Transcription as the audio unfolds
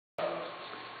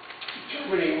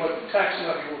determining what the tax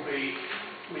levy will be,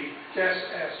 we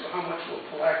guessed as to how much we'll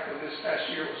collect, and this past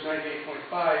year was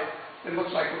 98.5. It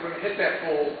looks like we're going to hit that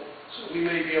goal, so we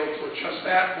may be able to adjust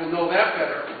that. We'll know that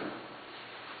better.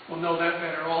 We'll know that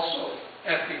better also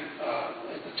at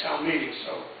the town meeting.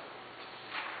 So,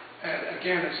 and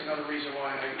again, it's another reason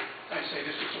why I say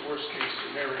this is a worst case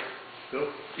scenario. Bill?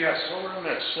 Yes. While we're on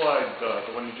that slide,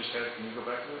 the one you just had, can you go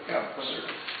back to it? Yeah, sure.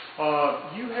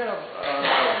 You have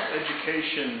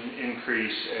education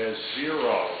increase as 0,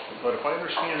 but if I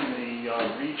understand the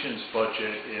region's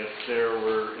budget, if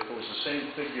it was the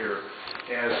same figure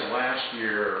as last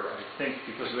year, I think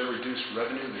because of their reduced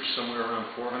revenue, there's somewhere around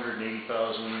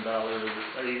 $480,000,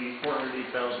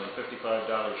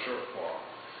 $480,055 shortfall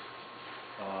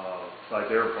by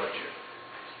their budget,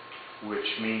 which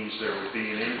means there would be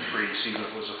an increase even if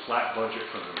it was a flat budget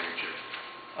from the region.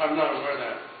 I'm not aware of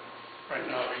that right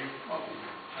now. Are you?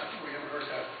 We haven't heard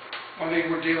that. One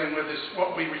thing we're dealing with is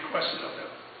what we requested of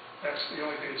them. That's the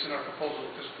only thing that's in our proposal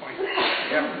at this point.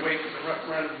 We have to wait for the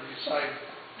referendum to decide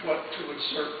what to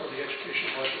insert for the education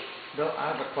budget. Bill,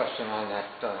 I have a question on that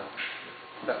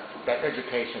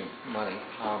education money.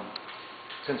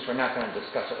 Since we're not going to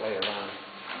discuss it later on,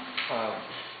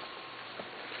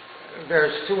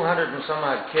 there's 200 and some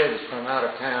odd kids from out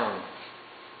of town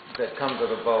that come to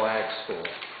the BOAG school.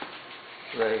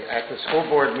 At the school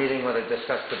board meeting when they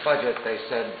discussed the budget, they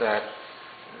said that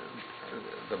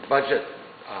the budget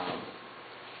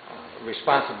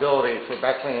responsibility for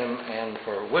Bethlehem and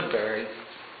for Woodbury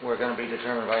were going to be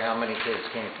determined by how many kids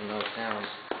came from those towns,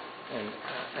 and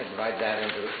I divide that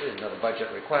into the budget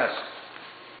request.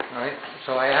 All right?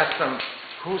 So I asked them,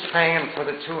 who's paying for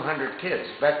the 200 kids,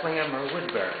 Bethlehem or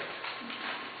Woodbury?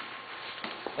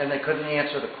 And they couldn't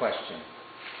answer the question.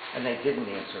 And they didn't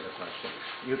answer the question.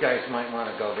 You guys might want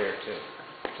to go there too,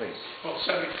 please. Well,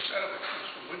 70% of it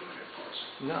comes from Woodbury, of course.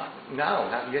 No,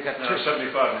 you got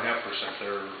 75.5%.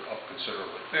 They're up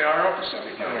considerably. They are up to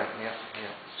 75. Yeah.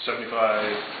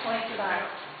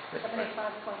 75.5.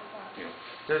 75.5.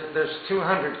 There's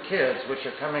 200 kids which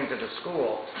are coming to the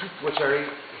school, which are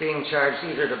being charged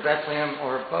either to Bethlehem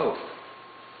or both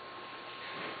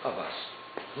of us.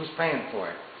 Who's paying for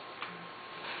it?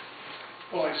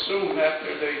 Well, I assume that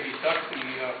after they deduct the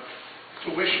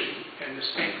tuition and the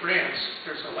state grants,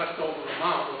 there's a leftover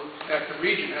amount that the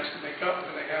region has to make up,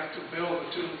 and they have to bill the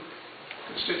two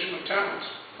constituent towns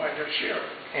by their share.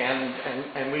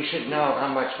 And we should know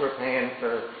how much we're paying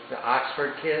for the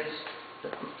Oxford kids,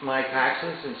 my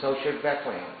taxes, and so should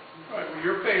Bethlehem. Right, well,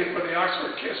 you're paying for the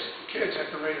Oxford kids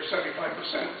at the rate of 75%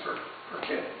 per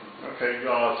kid. Okay,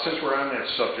 since we're on that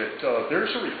subject, there's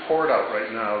a report out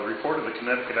right now, a report of the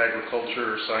Connecticut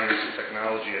Agriculture, Science, and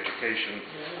Technology Education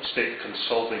State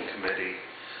Consulting Committee.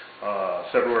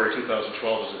 February 2012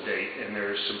 is the date, and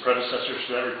there's some predecessors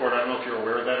to that report. I don't know if you're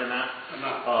aware of that or not. I'm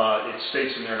not. It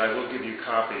states in there, and I will give you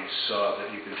copies that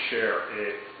you can share.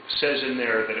 It says in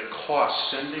there that it costs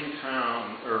sending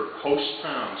host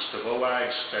towns to BOAG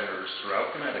centers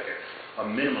throughout Connecticut a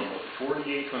minimum of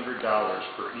 $4,800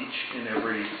 for each and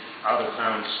every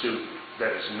out-of-town student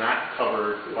that is not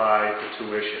covered by the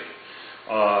tuition.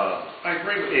 I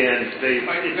agree with you. And they've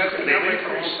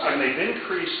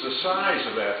increased the size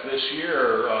of that this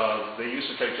year. They used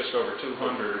to take just over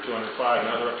 200 or 205,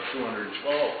 now they're up to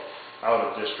 212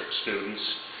 out-of-district students.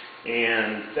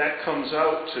 And that comes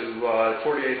out to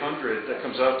 4,800. That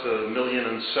comes out to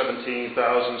 $1,017,600,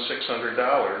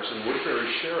 and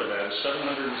Woodbury's share of that is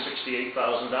 $768,000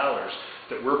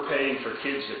 that we're paying for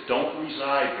kids that don't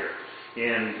reside here.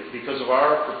 And because of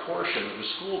our proportion of the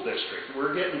school district,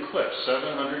 we're getting clipped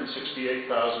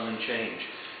 $768,000 and change.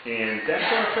 And that's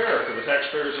unfair to the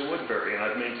taxpayers of Woodbury. And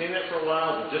I've maintained that for a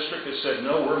while. The district has said,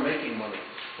 no, we're making money.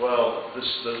 Well,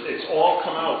 it's all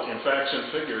come out in facts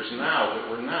and figures now that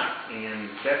we're not. And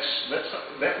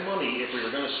that money, if we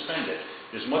were going to spend it,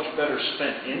 is much better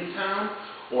spent in town,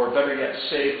 or better yet,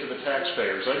 saved to the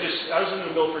taxpayers. I was in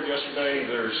the Milford yesterday.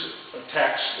 There's a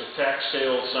tax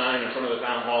sale sign in front of the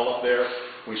town hall up there.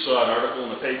 We saw an article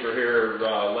in the paper here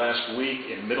last week.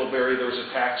 In Middlebury, there was a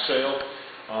tax sale.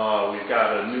 We've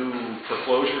got a new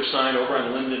foreclosure sign over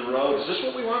on Linden Road. Is this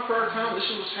what we want for our town? This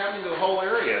is what's happening to the whole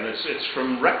area, and it's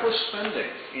from reckless spending.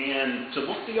 And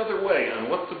to look the other way on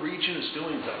what the region is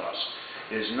doing to us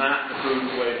is not the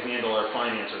prudent way to handle our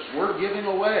finances. We're giving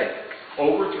away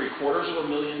over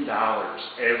 $750,000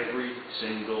 every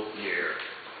single year.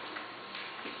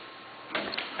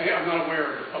 I'm not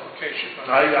aware of the publication, but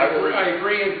I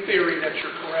agree in theory that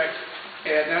you're correct,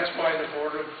 and that's why the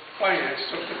Board of Finance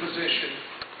took the position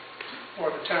for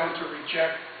the town to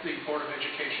reject the Board of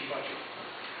Education budget.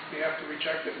 We have to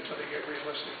reject it until they get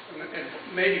realistic.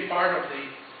 And maybe part of the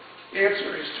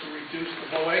answer is to reduce the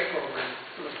BOA program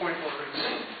to the point where it's...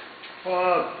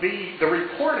 The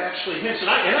report actually hints, and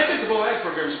I think the BOAG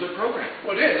program is a good program.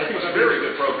 Well, it is. I think it's a very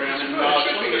good program, and It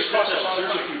should be.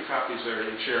 there's a few copies there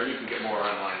you can share, and you can get more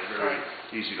online. They're very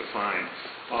easy to find.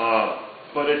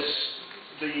 But it's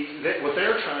what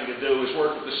they're trying to do is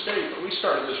work with the state. But we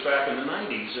started this back in the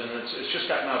 90s, and it's just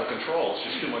gotten out of control. It's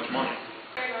just too much money.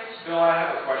 Bill, I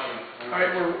have a question. All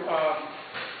right, we're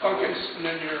Duncan's, and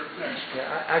then you're next.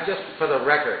 Yeah, I just, for the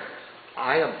record,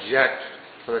 I object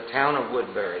for the town of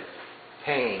Woodbury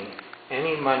paying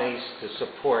any monies to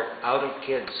support out-of-town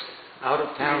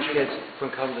kids from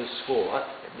coming to school.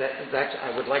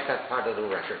 I would like that part of the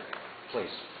record, please.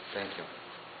 Thank you.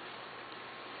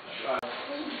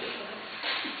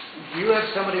 Do you have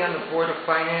somebody on the Board of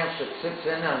Finance that sits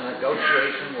in on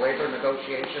labor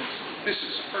negotiations? This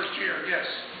is the first year, yes.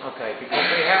 Okay, because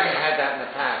we haven't had that in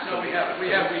the past. No, we haven't.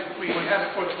 We have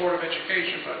it for the Board of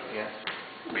Education, but Yeah.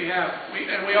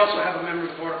 and we also have a member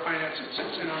of the Board of Finance that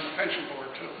sits in on the pension board,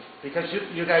 too. Because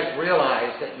you guys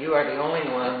realize that you are the only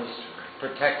ones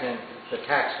protecting the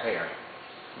taxpayer.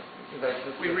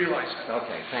 We realize that.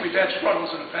 Okay, thank We've you. had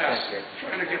struggles in the past Thank you.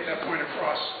 trying to get that point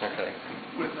across Okay.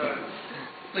 with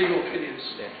legal opinions,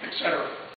 Yeah. et cetera.